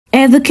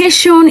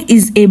Education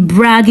is a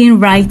bragging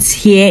right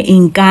here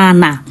in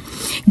Ghana.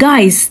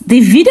 Guys, the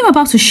video I'm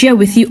about to share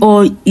with you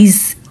all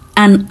is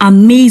an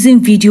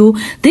amazing video.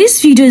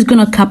 This video is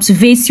going to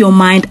captivate your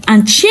mind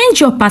and change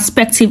your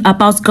perspective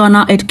about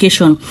Ghana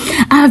education.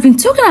 I have been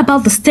talking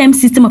about the STEM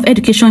system of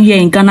education here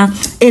in Ghana.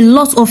 A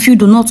lot of you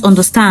do not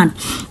understand.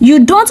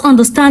 You don't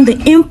understand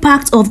the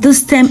impact of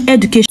this STEM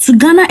education to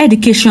Ghana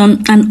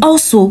education and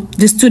also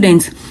the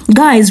students.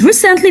 Guys,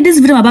 recently this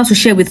video I'm about to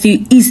share with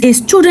you is a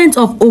student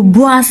of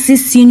Obuasi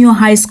Senior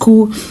High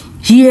School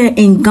here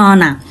in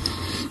Ghana.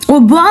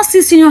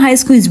 Obuasi Senior High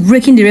School is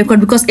breaking the record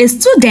because a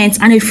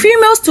student and a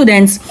female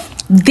student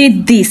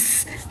did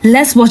this.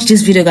 Let's watch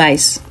this video,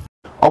 guys.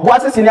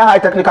 Obuasi Senior High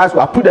Technical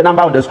School, I put the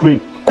number on the screen.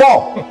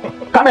 Call.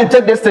 Come and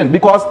check this thing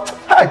because,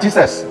 hi,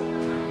 Jesus.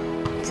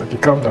 It's okay,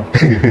 calm down.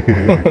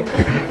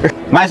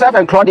 Myself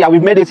and Claudia,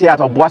 we've made it here at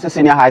Obuasi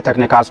Senior High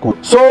Technical School.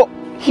 So,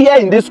 here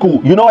in this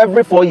school, you know,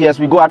 every 4 years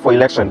we go out for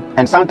election.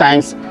 And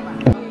sometimes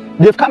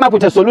they've come up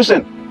with a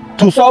solution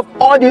to solve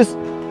all this.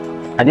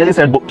 I nearly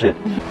said bullshit.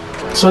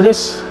 So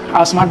this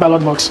our smart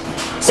ballot box.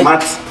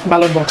 Smart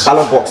ballot box.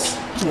 Ballot box.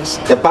 Yes.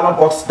 The ballot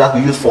box that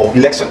we use for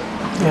election.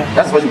 Yeah.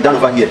 That's what you've done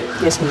over here.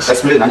 Yes, please.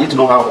 Explain. I need to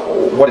know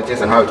what it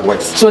is and how it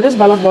works. So this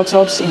ballot box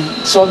helps in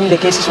solving the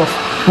cases of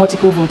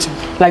multiple voting.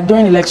 Like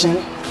during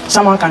election,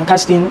 someone can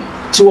cast in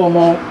 2 or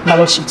more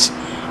ballot sheets,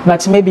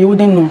 but maybe you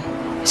wouldn't know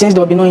since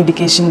there will be no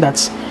indication that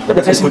the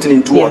person is putting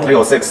in 2 or 3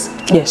 or 6.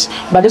 Yes,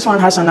 but this one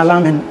has an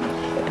alarm, and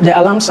the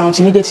alarm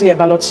sounds immediately a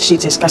ballot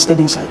sheet is casted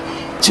inside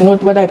to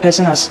note whether a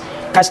person has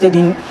casted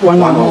in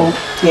one or more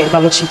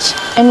ballot sheets.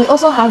 And we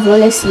also have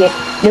rollers here.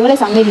 The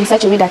rollers are made in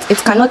such a way that it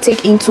cannot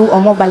take in 2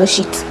 or more ballot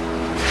sheets.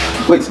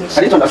 Wait,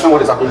 I need to understand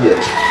what is happening here.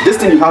 This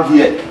thing you have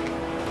here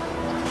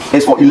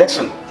is for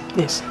election.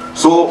 Yes.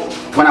 So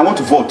when I want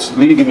to vote,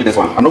 will you give me this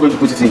one? I'm not going to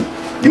put it in.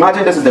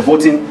 Imagine this is the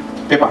voting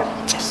paper.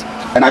 Yes.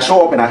 And I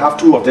show up and I have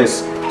 2 of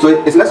this.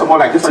 So it's less or more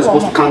like this one is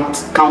supposed to count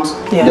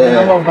the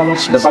number of ballot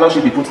sheets. The ballot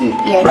sheet we put in,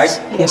 yes.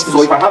 Right? Yes.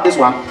 So if I have this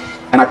one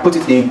and I put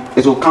it in,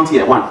 it will count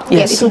here 1.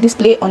 Yes, it will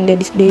display on the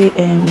display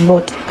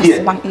board.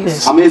 Here.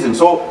 Yes. Amazing.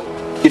 So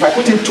if I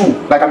put in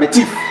 2, like I'm a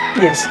thief.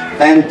 Yes.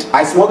 And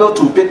I smuggle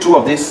to pick 2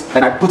 of this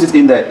and I put it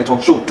in there, it will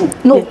show 2.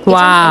 No.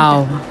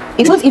 Wow.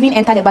 It won't even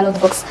enter the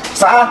ballot box.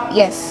 Sir?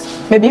 Yes.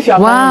 Maybe if you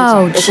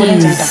are it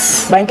wouldn't enter.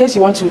 But in case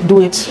you want to do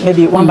it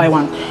maybe one by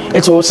one,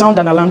 it will sound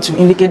an alarm to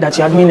indicate that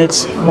you are doing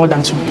it more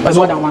than 2, or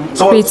more than 1.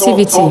 So,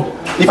 creativity. So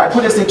if I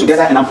put this thing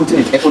together and I'm putting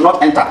it, it will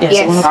not enter. Yes.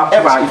 Yes.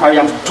 However, if I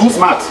am too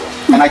smart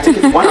and I take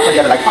it one after the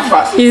other, like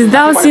fast, He's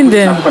doubting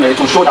them. It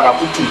will show that I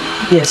put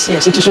 2. Yes,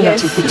 yes, it will show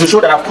that you put It will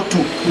show that I put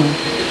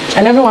 2.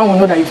 And everyone will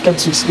know that you've kept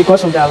 2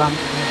 because of the alarm.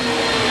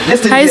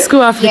 High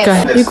School Africa.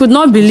 Yes. He could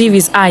not believe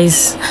his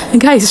eyes. The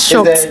guy is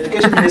shocked. Is the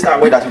education minister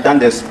aware that you've done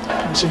this?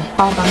 So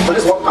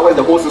this powers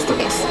the whole system.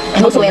 Yes.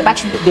 And also a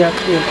battery. They are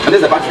clear. And this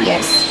is the battery.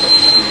 Yes.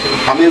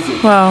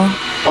 Amazing. Wow.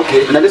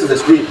 Okay, and then this is the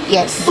screen.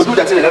 Yes. So do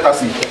that thing and let us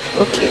see.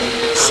 Okay.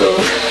 So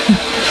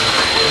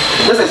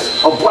This is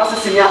Obuasi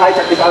Senior High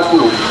Technical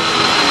School.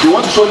 You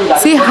want to show me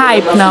that? See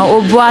hype now.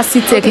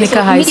 Obuasi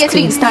Technical High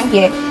immediately you School. stand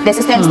here, the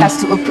system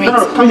starts to operate.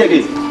 No, come here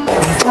again.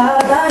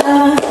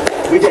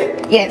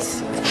 Reject.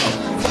 Yes.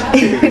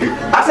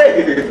 I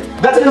said,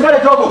 that is not a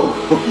job.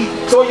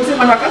 So you see,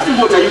 when you're casting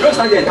votes and you don't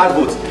stand here and cast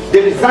votes,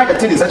 they design the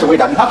thing in such a way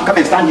that you have to come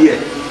and stand here.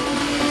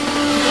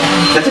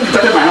 The thing is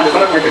touching my hand, it's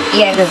not working.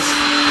 Yes.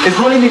 It's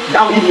rolling it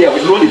down in here,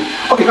 it's rolling.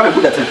 Okay, come and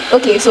put that in.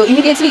 Okay, so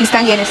immediately you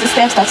stand here and the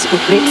system starts to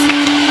operate.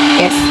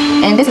 Yes.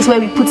 And this is where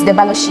we put the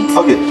ballot sheet.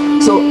 Okay.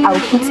 So I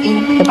will put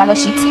in the ballot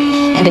sheet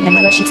and then the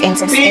ballot sheet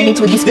enters. And it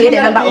will display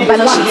the number of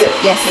ballot sheets.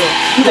 Yes.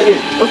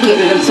 Okay,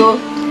 so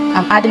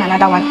I'm adding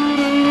another one.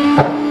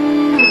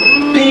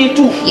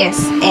 P2.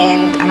 Yes,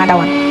 and another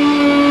one.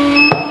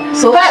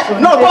 So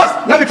No, boss,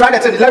 let me try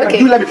that thing.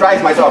 Let me try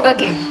it myself.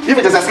 Okay. If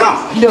it is a scam.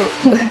 No.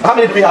 How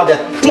many do we have there?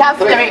 We have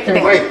 3.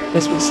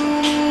 Yes, please.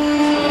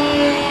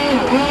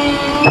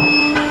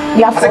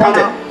 We have As I 4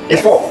 counted, now.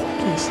 it's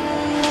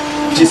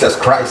 4. Jesus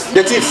Christ.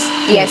 The thieves.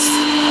 Yes.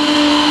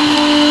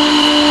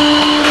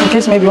 In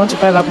case maybe you want to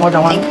pile up more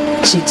than 1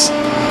 sheet.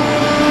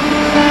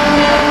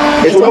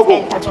 It will not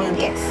go.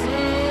 Yes.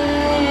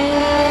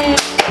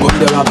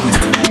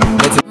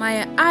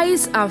 My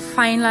eyes are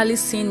finally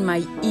seeing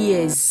my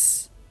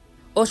ears.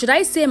 Or should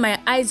I say my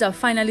eyes are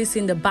finally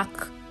seeing the back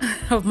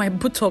of my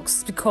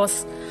buttocks,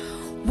 because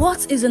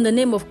what is in the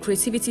name of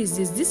creativity is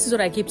this. This is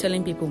what I keep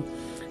telling people.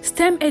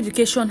 STEM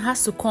education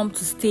has to come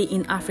to stay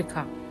in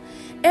Africa.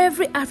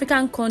 Every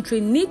African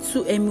country needs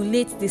to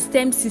emulate the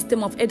STEM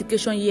system of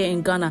education here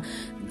in Ghana.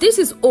 This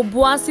is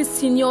Obuasi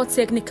Senior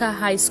Technical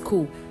High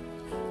School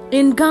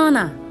in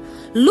Ghana.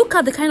 Look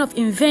at the kind of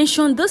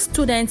invention the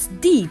students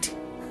did.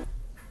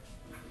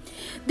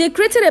 They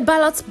created a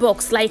ballot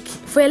box like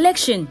for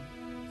election.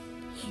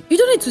 You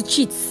don't need to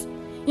cheat.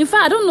 In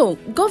fact, I don't know,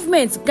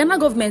 Ghana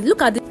government,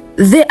 look at it.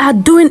 They are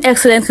doing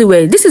excellently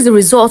well. This is the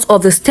result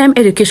of the STEM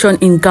education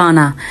in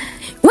Ghana.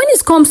 When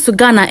it comes to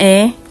Ghana,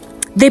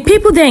 The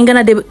people there in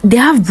Ghana, they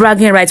have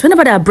bragging rights.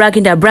 Whenever they're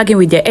bragging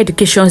with their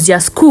educations, their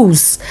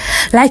schools.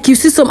 Like you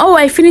see some, oh,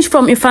 I finished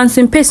from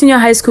Infansimpe Senior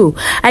High School.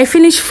 I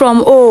finished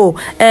from,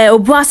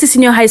 Obuasi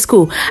Senior High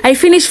School. I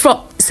finished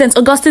from St.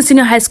 Augustine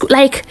Senior High School.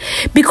 Like,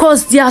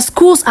 because their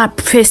schools are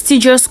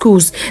prestigious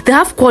schools. They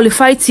have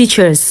qualified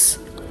teachers.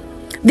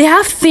 They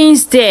have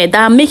things there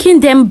that are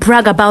making them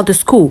brag about the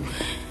school.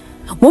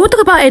 When we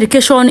talk about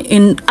education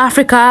in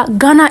Africa,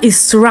 Ghana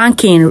is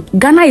ranking.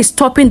 Ghana is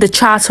topping the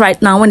charts right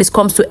now when it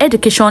comes to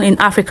education in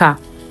Africa.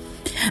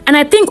 And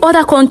I think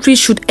other countries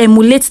should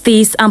emulate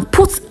this and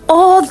put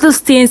all these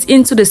things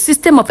into the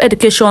system of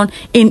education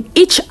in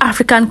each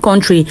African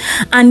country.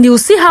 And you'll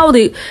see how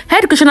the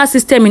educational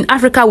system in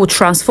Africa will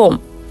transform.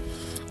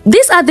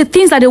 These are the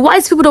things that the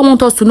white people don't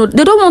want us to know.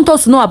 They don't want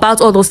us to know about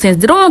all those things.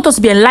 They don't want us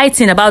to be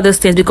enlightened about those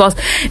things, because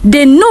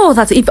they know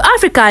that if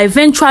Africa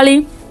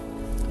eventually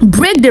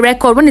break the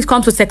record when it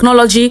comes to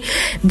technology,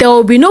 there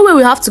will be no way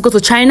we have to go to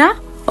China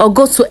or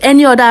go to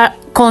any other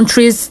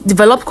countries,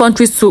 developed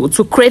countries, to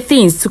create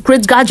things, to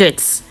create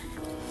gadgets.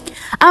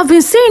 I've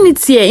been saying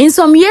it here. In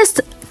some years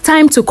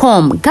time to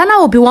come, Ghana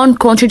will be one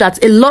country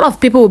that a lot of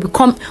people will be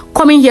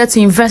coming here to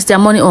invest their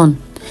money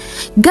on.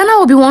 Ghana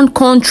will be one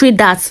country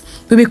that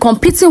will be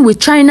competing with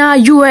China,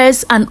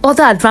 US, and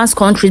other advanced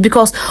countries,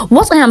 because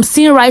what I am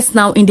seeing right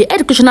now in the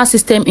educational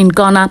system in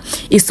Ghana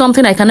is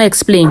something I cannot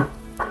explain.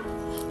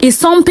 It's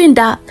something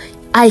that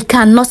I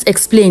cannot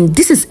explain.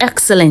 This is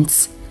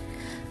excellent.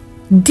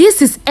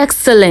 This is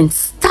excellent.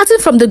 Starting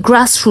from the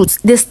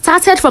grassroots. They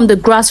started from the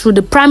grassroots,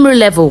 the primary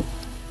level,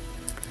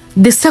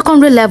 the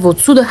secondary level,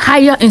 to the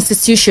higher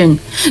institution.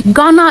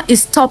 Ghana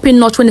is topping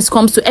notch when it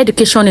comes to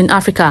education in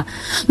Africa.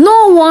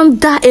 No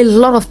wonder a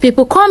lot of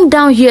people come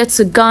down here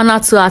to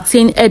Ghana to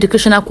attain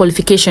educational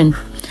qualification.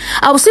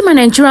 I will see my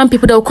Nigerian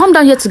people, they will come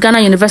down here to Ghana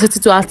University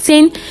to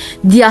attain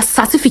their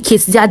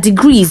certificates, their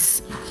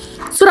degrees,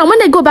 so that when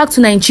they go back to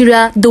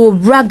Nigeria, they will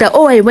brag that,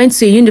 oh, I went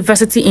to a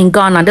university in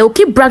Ghana. They will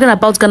keep bragging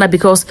about Ghana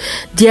because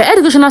their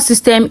educational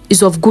system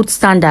is of good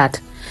standard.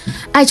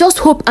 I just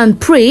hope and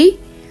pray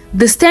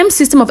the STEM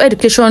system of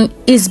education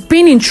is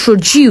being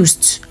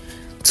introduced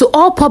to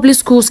all public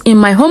schools in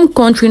my home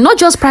country, not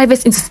just private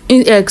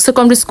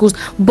secondary schools,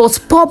 but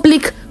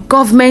public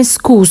government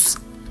schools.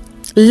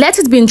 Let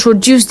it be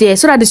introduced there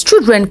so that the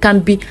children can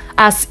be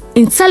as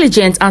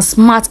intelligent and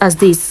smart as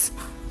this.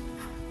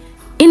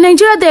 In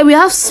Nigeria, there we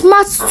have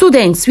smart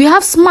students. We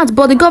have smart,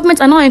 but the government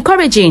are not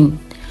encouraging.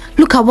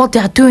 Look at what they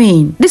are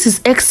doing. This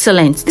is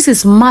excellent. This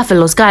is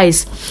marvelous,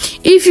 guys.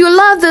 If you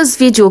love this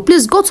video,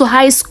 please go to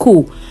high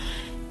school.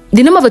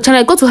 The name of the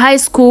channel, go to high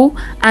school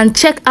and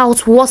check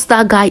out what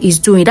that guy is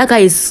doing. That guy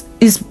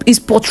is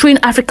portraying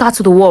Africa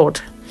to the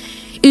world.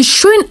 He's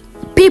showing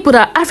people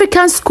that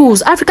African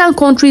schools, African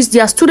countries,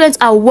 their students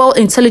are well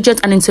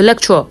intelligent and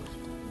intellectual.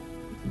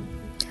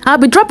 I'll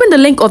be dropping the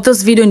link of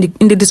this video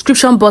in the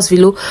description box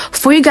below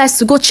for you guys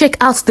to go check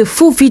out the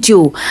full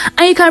video.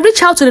 And you can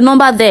reach out to the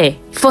number there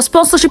for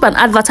sponsorship and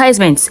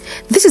advertisements.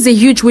 This is a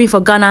huge win for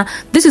Ghana.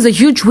 This is a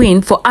huge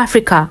win for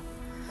Africa.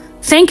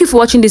 Thank you for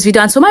watching this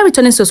video. And to my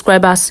returning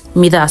subscribers,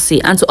 Midasi.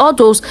 And to all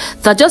those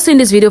that just seen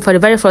this video for the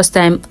very first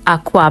time,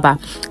 Akwaba.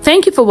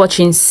 Thank you for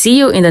watching. See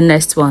you in the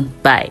next one.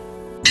 Bye.